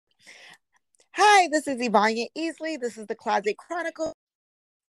Hi, this is Ivania Easley. This is the Closet Chronicle,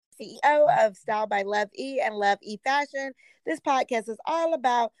 CEO of Style by Love E and Love E Fashion. This podcast is all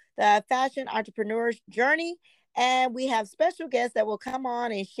about the fashion entrepreneur's journey. And we have special guests that will come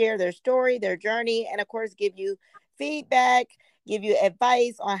on and share their story, their journey, and of course, give you feedback, give you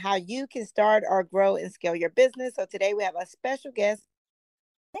advice on how you can start or grow and scale your business. So today we have a special guest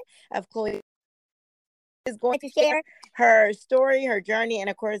of Chloe is going to share her story, her journey,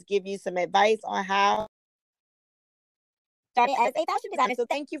 and of course, give you some advice on how started as a fashion designer. So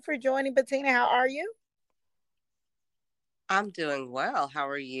thank you for joining, Bettina. How are you? I'm doing well. How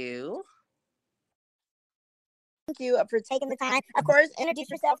are you? Thank you for taking the time. Of course, introduce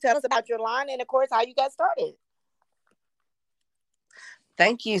yourself. Tell us about your line and, of course, how you got started.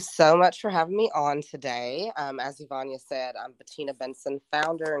 Thank you so much for having me on today. As Ivania said, I'm Bettina Benson,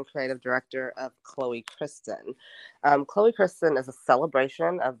 founder and creative director of Kristyn. Kristyn is a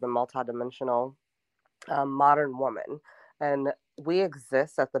celebration of the multidimensional modern woman. And we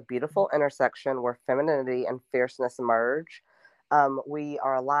exist at the beautiful intersection where femininity and fierceness merge. We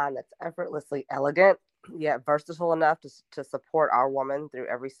are a line that's effortlessly elegant, yet versatile enough to support our woman through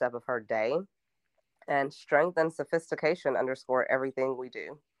every step of her day. And strength and sophistication underscore everything we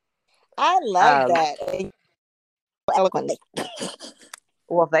do. I love that. Eloquently.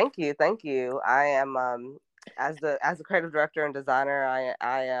 Well, thank you. I am as the creative director and designer,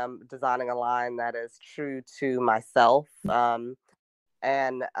 I am designing a line that is true to myself, and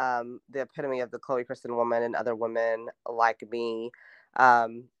the epitome of the Chloe Kristyn woman and other women like me.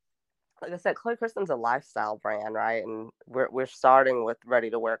 Like I said, Chloe Kristyn's a lifestyle brand, right? And we're starting with ready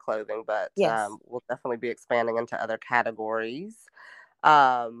to wear clothing, but Yes. We'll definitely be expanding into other categories.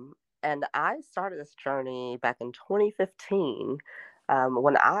 And I started this journey back in 2015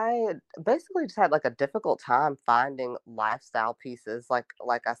 when I basically just had like a difficult time finding lifestyle pieces. Like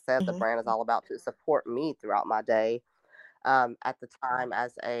I said, the brand is all about to support me throughout my day. At the time,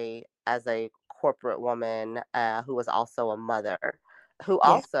 as a corporate woman who was also a mother, who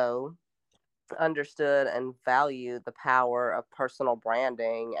also understood and valued the power of personal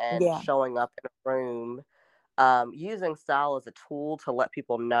branding and showing up in a room, using style as a tool to let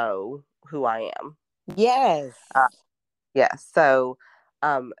people know who I am. Yes. Yes. So,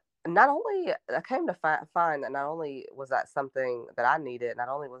 not only I came to find that not only was that something that I needed, not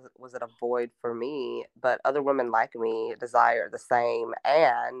only was it a void for me, but other women like me desire the same.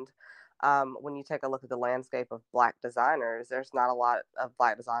 And when you take a look at the landscape of Black designers, there's not a lot of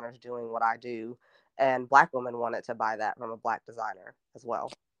Black designers doing what I do, and Black women wanted to buy that from a Black designer as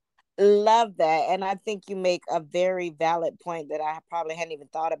well. Love that. And I think you make a very valid point that I probably hadn't even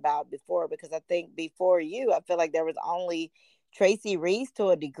thought about before, because I think before you, I feel like there was only Tracy Reese to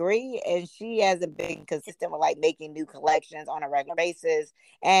a degree, and she hasn't been consistent with like making new collections on a regular basis.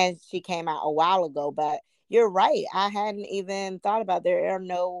 And she came out a while ago, but you're right. I hadn't even thought about there are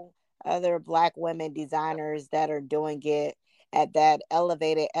no other Black women designers that are doing it at that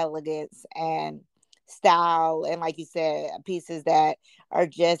elevated elegance and style, and like you said, pieces that are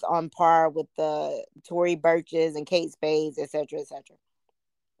just on par with the Tory Burches and Kate Spades, etc., etc.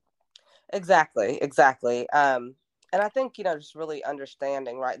 Exactly. And I think, just really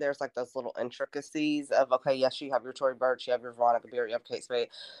understanding, right? There's like those little intricacies of, okay, yes, you have your Tory Burch, you have your Veronica Beer, you have Kate Spade,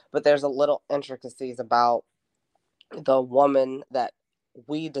 but there's a little intricacies about the woman that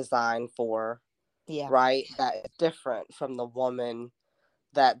we design for, right? That is different from the woman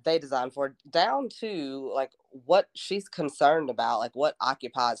that they design for, down to like what she's concerned about, like what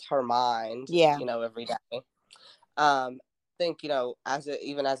occupies her mind, every day. I think, as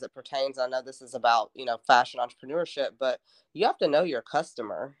it pertains, I know this is about, fashion entrepreneurship, but you have to know your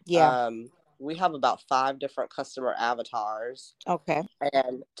customer. We have about 5 different customer avatars. Okay.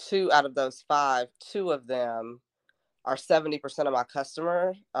 And 2 out of those 5, 2 of them are 70% of my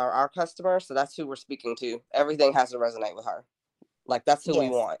customer, or our customer. So that's who we're speaking to. Everything has to resonate with her. Like, that's who we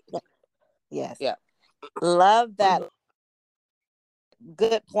want. Yes. Yeah. Love that.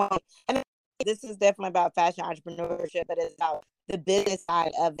 Good point. I mean, this is definitely about fashion entrepreneurship, but it's about the business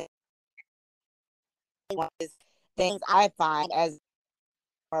side of it. One of the things I find as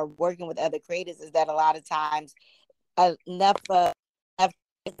or working with other creators is that a lot of times enough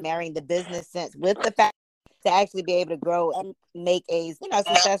marrying the business sense with the fact to actually be able to grow and make a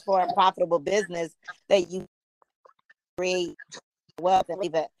successful and profitable business that you create wealth and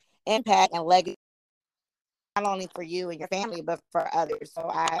leave an impact and legacy not only for you and your family but for others. So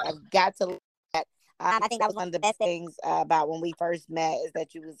I've got to look at I think that was one of the best things about when we first met, is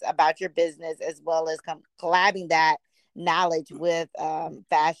that you was about your business as well as collabing that knowledge with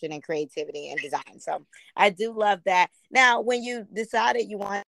fashion and creativity and design. So I do love that. Now, when you decided you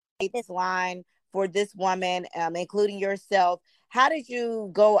wanted this line for this woman, including yourself. How did you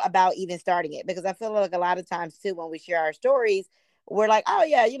go about even starting it? Because I feel like a lot of times too, when we share our stories, we're like, oh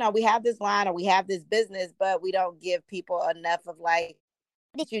yeah, we have this line or we have this business, but we don't give people enough of like,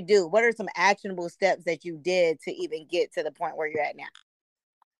 what did you do? What are some actionable steps that you did to even get to the point where you're at now?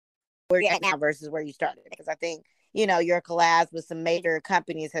 Where you're at now versus where you started? Because I think, your collabs with some major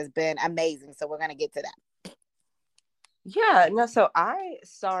companies has been amazing. So we're going to get to that. Yeah, no, so I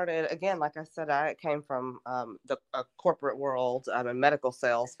started, again, like I said, I came from the corporate world, in medical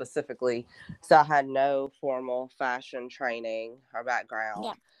sales specifically. So I had no formal fashion training or background.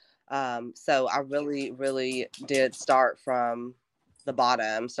 Yeah. So I really, really did start from the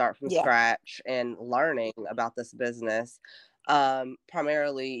bottom, start from scratch and learning about this business.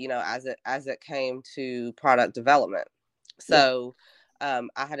 Primarily, as it came to product development. So I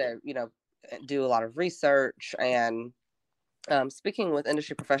had to, do a lot of research and speaking with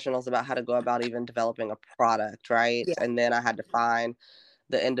industry professionals about how to go about even developing a product, right? Yeah. And then I had to find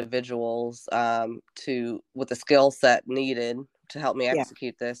the individuals with the skill set needed to help me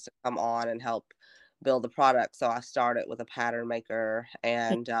execute this, to come on and help build the product. So I started with a pattern maker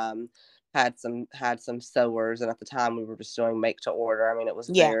and had some sewers, and at the time we were just doing make to order. I mean, it was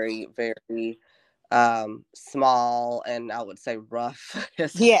very, very small and I would say rough.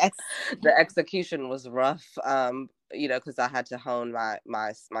 Yes, the execution was rough. Because I had to hone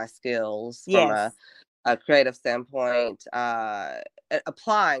my skills from a creative standpoint,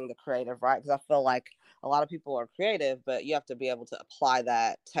 applying the creative, right? Because I feel like a lot of people are creative, but you have to be able to apply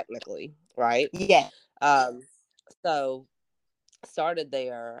that technically, right? Yeah. So started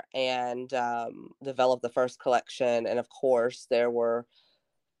there and developed the first collection, and of course there were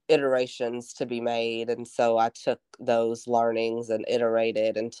iterations to be made, and so I took those learnings and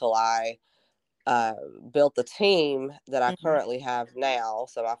iterated until I built the team that I currently have now.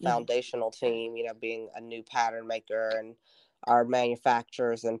 So my foundational team, being a new pattern maker and our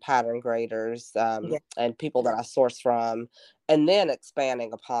manufacturers and pattern graders and people that I source from, and then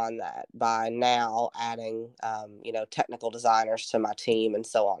expanding upon that by now adding, technical designers to my team and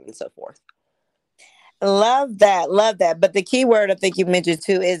so on and so forth. Love that. Love that. But the key word I think you mentioned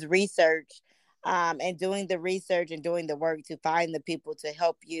too is research, and doing the research and doing the work to find the people to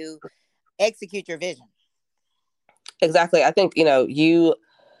help you execute your vision. Exactly. I think, you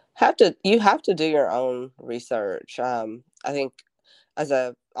have to do your own research. I think as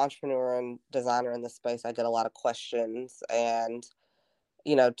a entrepreneur and designer in this space, I get a lot of questions, and,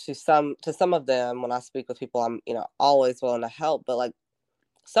 to some of them, when I speak with people, I'm, always willing to help, but like,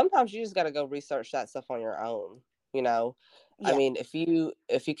 sometimes you just got to go research that stuff on your own. I mean, if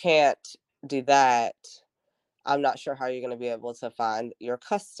you can't do that, I'm not sure how you're going to be able to find your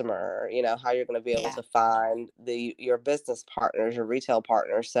customer, how you're going to be able to find your business partners, your retail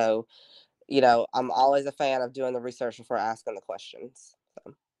partners. So, I'm always a fan of doing the research before asking the questions.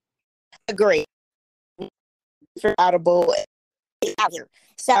 So. Agree. For Audible out here.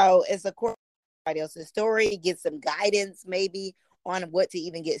 So it's a core somebody else's story, get some guidance maybe on what to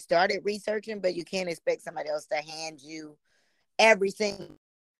even get started researching, but you can't expect somebody else to hand you everything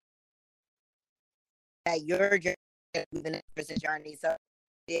that your journey, even a journey. So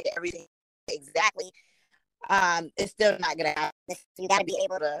did everything exactly. It's still not gonna happen. So you gotta be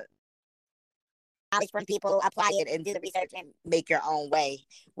able to knowledge from people, apply it and do the research and make your own way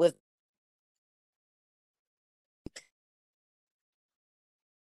with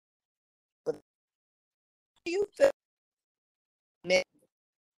you feel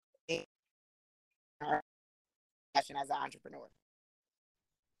passion as an entrepreneur.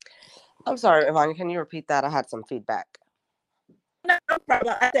 I'm sorry, Ivana, can you repeat that? I had some feedback. No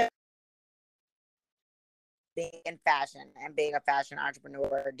problem. I said being in fashion and being a fashion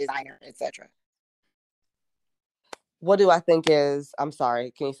entrepreneur, designer, etc. What do I think is, I'm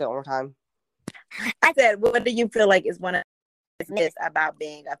sorry, can you say it one more time? I said, what do you feel like is one of the myths about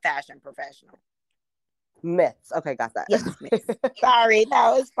being a fashion professional? Myths. Okay, got that. Yes, myths. Sorry,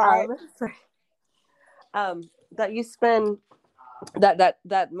 no, it's fine. That you spend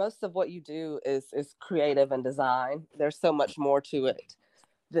that most of what you do is creative and design. There's so much more to it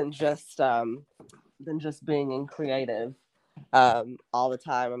than just being in creative all the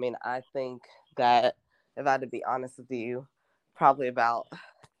time. I mean, I think that if I had to be honest with you, probably about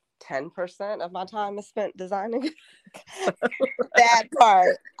 10% of my time is spent designing. That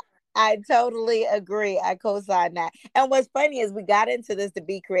part. I totally agree. I co-sign that. And what's funny is we got into this to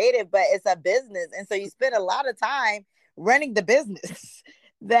be creative, but it's a business. And so you spend a lot of time running the business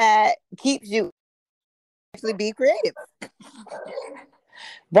that keeps you actually be creative.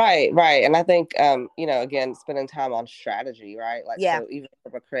 Right, right. And I think, again, spending time on strategy, right? Like, Yeah, so even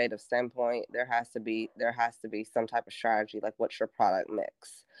from a creative standpoint, there has to be some type of strategy. Like, what's your product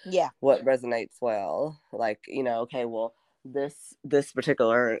mix? yeah, What resonates well? Like, okay, well, this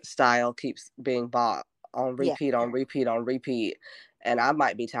particular style keeps being bought on yeah. repeat, on repeat, on repeat. And I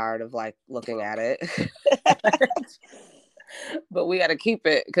might be tired of like looking at it. But we got to keep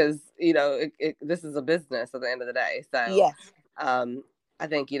it because this is a business at the end of the day. So Yes. I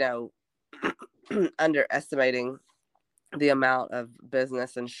think underestimating the amount of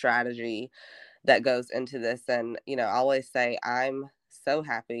business and strategy that goes into this. And I always say I'm so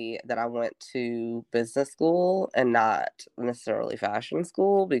happy that I went to business school and not necessarily fashion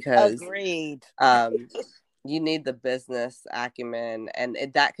school, because Agreed. um you need the business acumen, and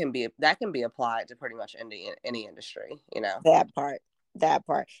that can be applied to pretty much any industry. That part. That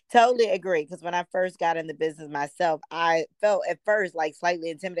part. Totally agree. Because when I first got in the business myself, I felt at first like slightly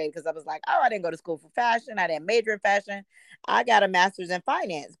intimidated because I was like, oh, I didn't go to school for fashion. I didn't major in fashion. I got a master's in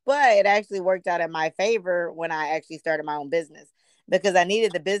finance. But it actually worked out in my favor when I actually started my own business because I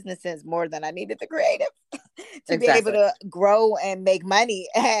needed the business sense more than I needed the creative to be able Exactly. to grow and make money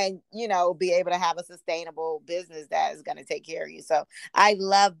and, be able to have a sustainable business that is going to take care of you. So I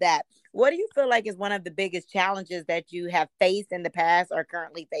love that. What do you feel like is one of the biggest challenges that you have faced in the past or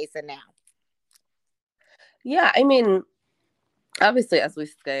currently facing now? Yeah, I mean, obviously, as we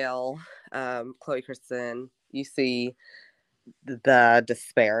scale, Chloe, Kristyn, you see the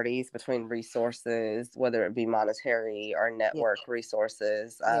disparities between resources, whether it be monetary or Yeah, network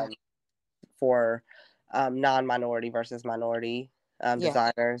resources, yeah, for non-minority versus minority yeah.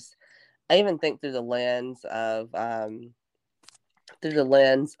 designers. I even think through the lens of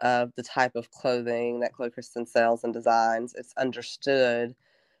the type of clothing that Chloe Kristyn sells and designs. It's understood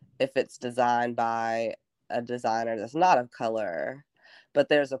if it's designed by a designer that's not of color, but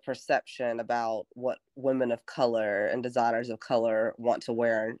there's a perception about what women of color and designers of color want to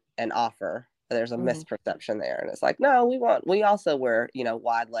wear and offer. There's a Hmm. misperception there, and it's like, no, we also wear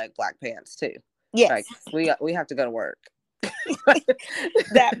wide leg black pants too. Like, Yes, we have to go to work.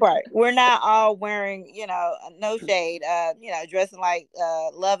 that part. We're not all wearing, no shade, dressing like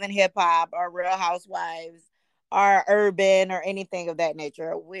Love and Hip Hop or Real Housewives or Urban or anything of that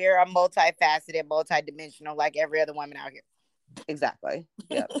nature. We're a multifaceted, multidimensional, like every other woman out here. Exactly.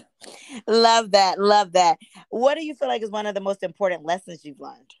 Yeah. Love that. Love that. What do you feel like is one of the most important lessons you've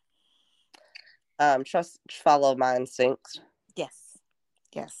learned? Follow my instincts. Yes.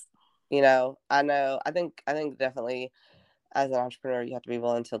 Yes. I think definitely, as an entrepreneur, you have to be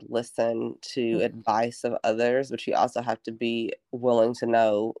willing to listen to advice of others, but you also have to be willing to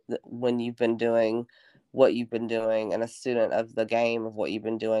know that when you've been doing what you've been doing and a student of the game of what you've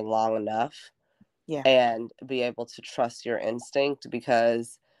been doing long enough, Yeah. and be able to trust your instinct,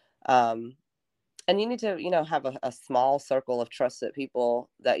 because um and you need to have a small circle of trusted people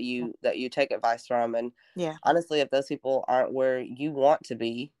that you take advice from. And Yeah. honestly, if those people aren't where you want to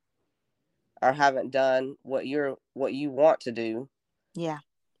be or haven't done what you want to do, Yeah.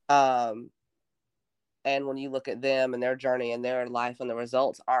 um and when you look at them and their journey and their life and the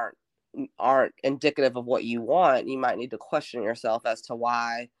results aren't indicative of what you want, you might need to question yourself as to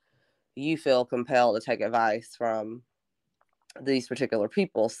why you feel compelled to take advice from these particular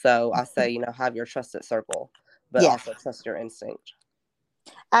people. So I say, have your trusted circle, but Yeah. also trust your instinct.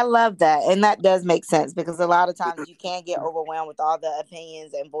 I love that. And that does make sense because a lot of times you can get overwhelmed with all the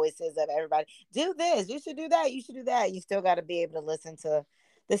opinions and voices of everybody. Do this, you should do that, you should do that. You still got to be able to listen to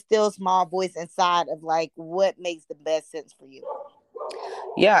the still small voice inside of like what makes the best sense for you.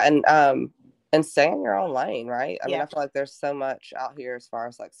 Yeah, and stay in your own lane, right? I mean, Yeah. I feel like there's so much out here as far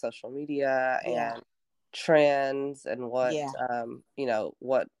as like social media Yeah. and trends and Yeah.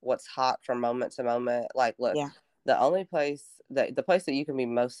 what's hot from moment to moment. Like, look, Yeah. the place that you can be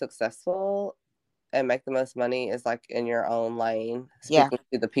most successful and make the most money is like in your own lane, Yeah. speaking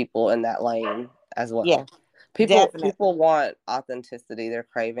to the people in that lane as Yeah. well. people Definitely. people want authenticity, they're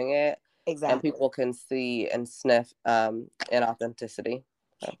craving it, and Exactly. people can see and sniff inauthenticity.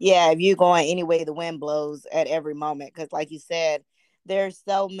 So. Yeah, if you're going any way the wind blows at every moment, because like you said, there's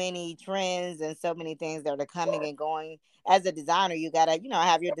so many trends and so many things that are coming and going. As a designer, you gotta,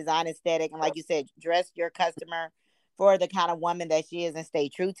 have your design aesthetic, and like you said, dress your customer for the kind of woman that she is, and stay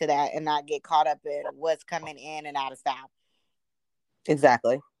true to that, and not get caught up in what's coming in and out of style.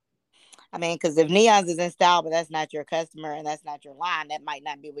 Exactly. I mean, because if neons is in style, but that's not your customer and that's not your line, that might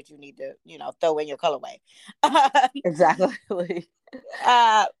not be what you need to, throw in your colorway. Exactly.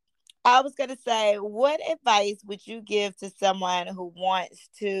 uh, I was gonna say, what advice would you give to someone who wants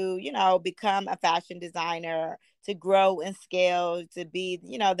to, become a fashion designer, to grow and scale, to be,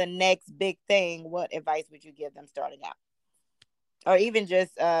 the next big thing? What advice would you give them starting out, or even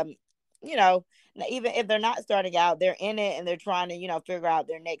just, you know, even if they're not starting out, they're in it and they're trying to, figure out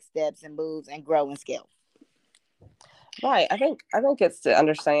their next steps and moves and grow and scale. Right. I think it's to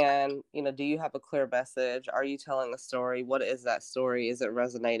understand, do you have a clear message? Are you telling a story? What is that story? Is it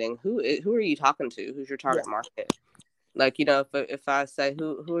resonating? Who are you talking to? Who's your Yeah, target market? Like, if I say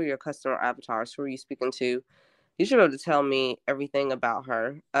who are your customer avatars? Who are you speaking to? You should be able to tell me everything about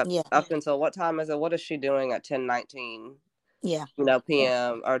her yeah, up until what time is it? What is she doing at 10:19, yeah,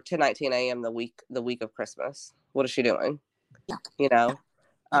 p.m. or 10:19 a.m. the week of Christmas? What is she doing? yeah, You know?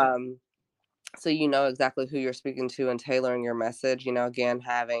 Um so exactly who you're speaking to and tailoring your message, again,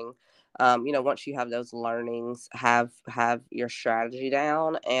 having once you have those learnings, have your strategy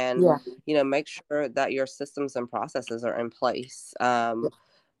down, and yeah, make sure that your systems and processes are in place.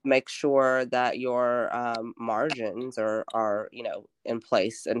 Make sure that your margins are in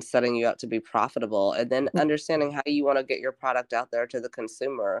place and setting you up to be profitable, and then understanding how you want to get your product out there to the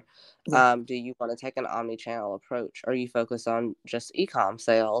consumer. yeah, Do you want to take an omni-channel approach? Are you focused on just e-com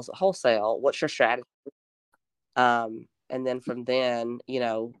sales, wholesale? What's your strategy? And then from then,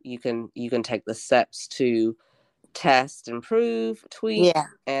 you can take the steps to test, improve, tweak, yeah.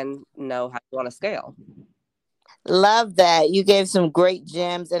 and know how you want to scale. Love that. You gave some great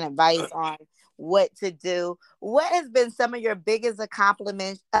gems and advice on what to do. What has been some of your biggest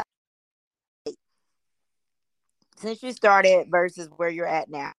accomplishments since you started versus where you're at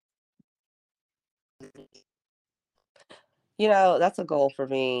now? That's a goal for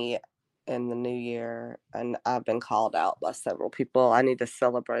me in the new year, and I've been called out by several people. I need to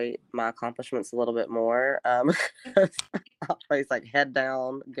celebrate my accomplishments a little bit more. I always like head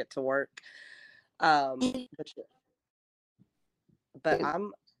down, get to work. But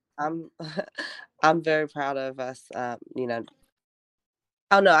I'm I'm very proud of us. Oh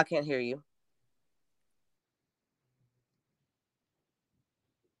no, I can't hear you.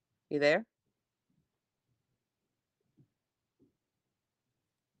 You there,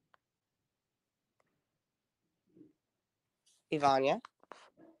 Ivania?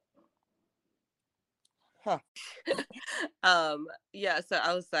 Huh. Yeah, so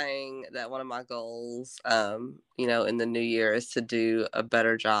I was saying that one of my goals, in the new year is to do a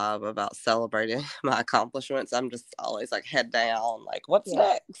better job about celebrating my accomplishments. I'm just always like head down, like what's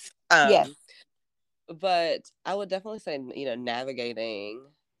Yeah. next? Yes. But I would definitely say, navigating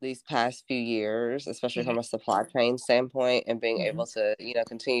these past few years, especially from a supply chain standpoint, and being Mm-hmm. able to,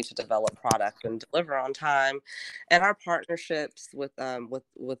 continue to develop product and deliver on time, and our partnerships with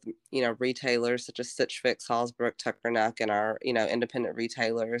retailers such as Stitch Fix, Hallsbrook, Tucker Nuck, and our independent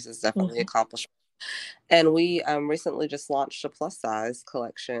retailers is definitely Mm-hmm. accomplished. And we recently just launched a plus size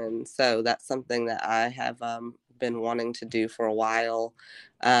collection, so that's something that I have been wanting to do for a while.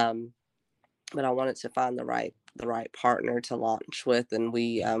 But I wanted to find the right partner to launch with, and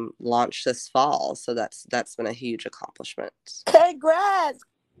we launched this fall. So that's been a huge accomplishment. Congrats.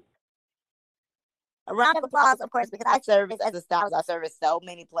 A round of applause, of course, because I service as a stylist. I service so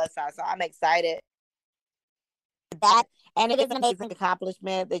many plus size, so I'm excited that, and it is an amazing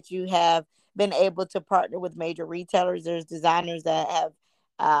accomplishment that you have been able to partner with major retailers. There's designers that have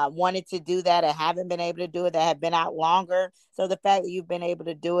wanted to do that and haven't been able to do it, that have been out longer. So the fact that you've been able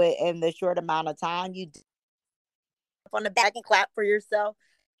to do it in the short amount of time, you on the back and clap for yourself.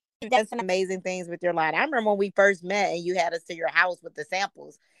 You've done some amazing things with your line. I remember when we first met and you had us to your house with the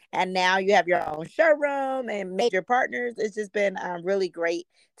samples, and now you have your own showroom and major partners. It's just been really great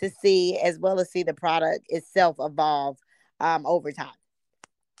to see, as well as see the product itself evolve over time.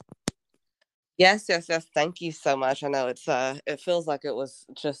 Yes, yes, yes. Thank you so much. I know it feels like it was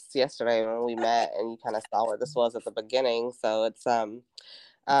just yesterday when we met, and you kind of saw where this was at the beginning. So it's Full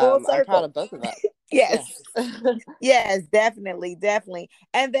I'm proud circle. of both of us. Yes. Yes. Yes, definitely, definitely.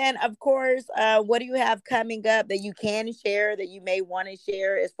 And then, of course, what do you have coming up that you can share, that you may want to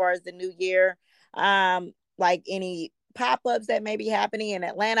share as far as the new year? Like any pop-ups that may be happening in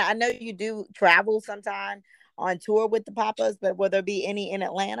Atlanta? I know you do travel sometime on tour with the pop-ups, but will there be any in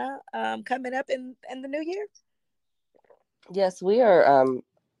Atlanta coming up in the new year? Yes, we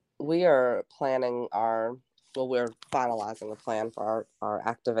are planning we're finalizing the plan for our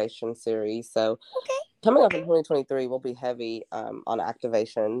activation series. So Okay. coming up in 2023, we'll be heavy on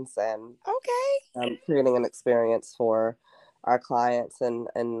activations and Okay. creating an experience for our clients,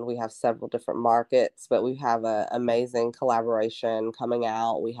 and we have several different markets, but we have an amazing collaboration coming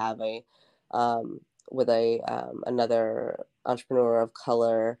out. We have a with a another entrepreneur of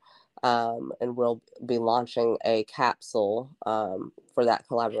color, And we'll be launching a capsule for that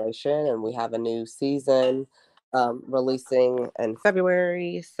collaboration. And we have a new season releasing in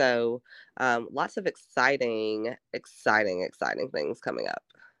February. So lots of exciting things coming up.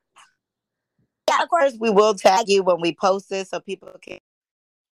 Yeah, of course, we will tag you when we post this so people can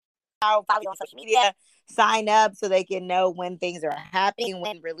follow you on social media, sign up so they can know when things are happening,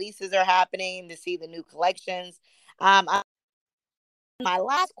 when releases are happening, to see the new collections. My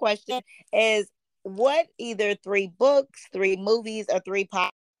last question is, what either 3 books, 3 movies, or 3 podcasts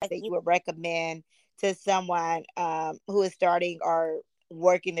that you would recommend to someone who is starting or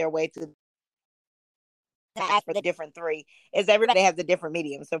working their way to ask for the different 3? Is everybody has a different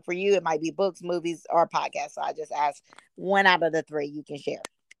medium. So for you, it might be books, movies, or podcasts. So I just asked one out of the 3 you can share.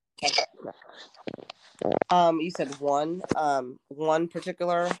 You said one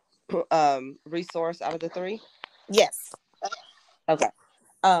particular resource out of the 3? Yes. Okay.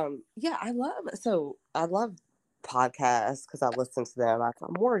 Yeah, I love podcasts because I listen to them if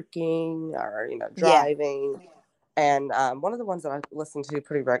I'm working or driving. Yeah. And one of the ones that I listen to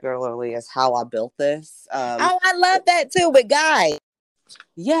pretty regularly is How I Built This. I love that too with Guy.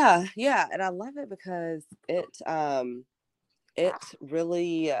 Yeah, and I love it because it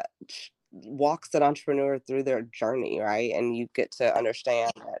really walks an entrepreneur through their journey, right? And you get to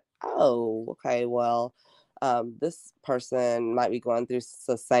understand that, oh, okay, well, this person might be going through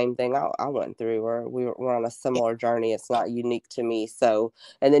the same thing I went through, or we're on a similar journey. It's not unique to me. So,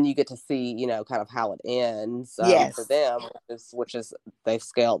 and then you get to see, kind of how it ends for them, which is they've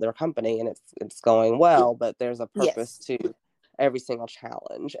scaled their company and it's going well, but there's a purpose to every single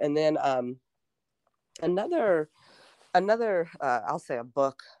challenge. And then another I'll say a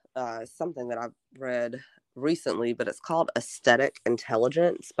book, something that I've read recently, but it's called Aesthetic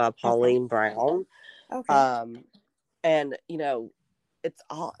Intelligence by Pauline Brown. Okay. And it's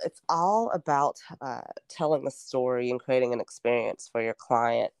all about telling the story and creating an experience for your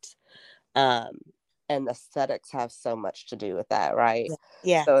client. And aesthetics have so much to do with that, right?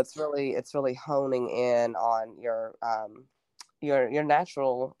 Yeah. So it's really honing in on your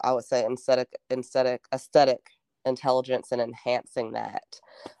natural, I would say, aesthetic intelligence and enhancing that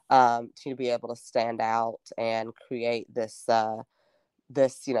to be able to stand out and create this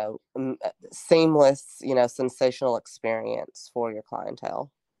seamless, sensational experience for your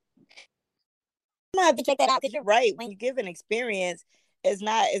clientele. I'm gonna have to check that out because you're right. When you give an experience, it's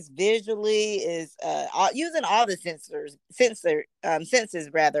not as visually is using all the senses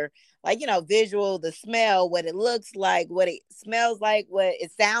rather, like visual, the smell, what it looks like, what it smells like, what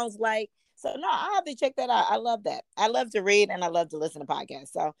it sounds like. So no, I'll have to check that out. I love that. I love to read and I love to listen to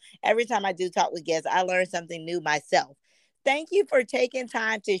podcasts. So every time I do talk with guests, I learn something new myself. Thank you for taking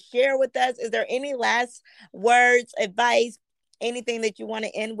time to share with us. Is there any last words, advice, anything that you want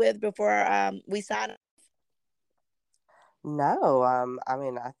to end with before we sign off? No, I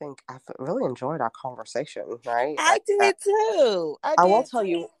mean, I think I've really enjoyed our conversation, right? I did too. I will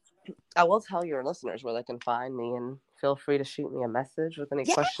tell your listeners where they can find me, and feel free to shoot me a message with any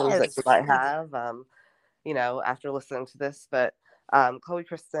questions that you might have, after listening to this. But Chloe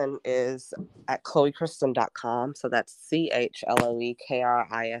Kristyn is at chloekristyn.com. So that's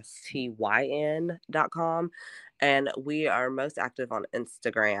CHLOEKRISTYN.com. And we are most active on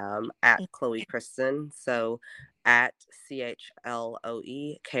Instagram at Chloe Kristyn. So at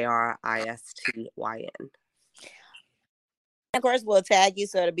CHLOEKRISTYN. Of course, we'll tag you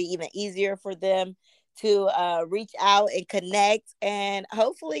so it'll be even easier for them to reach out and connect and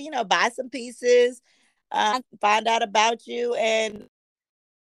hopefully, buy some pieces, find out about you. And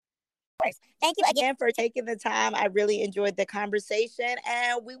thank you again for taking the time. I really enjoyed the conversation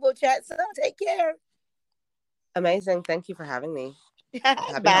and we will chat soon. Take care. Amazing. Thank you for having me.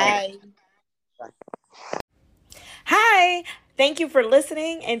 Bye. Hi. Thank you for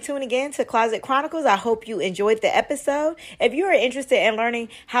listening and tuning again to Closet Chronicles. I hope you enjoyed the episode. If you are interested in learning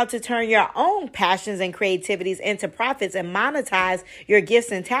how to turn your own passions and creativities into profits and monetize your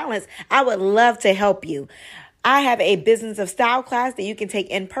gifts and talents, I would love to help you. I have a Business of Style class that you can take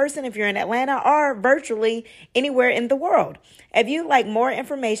in person if you're in Atlanta or virtually anywhere in the world. If you'd like more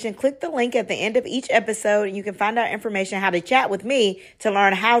information, click the link at the end of each episode and you can find out information how to chat with me to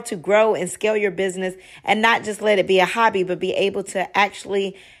learn how to grow and scale your business and not just let it be a hobby, but be able to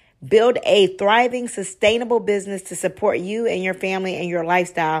actually build a thriving, sustainable business to support you and your family and your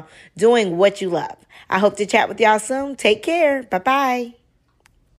lifestyle doing what you love. I hope to chat with y'all soon. Take care. Bye-bye.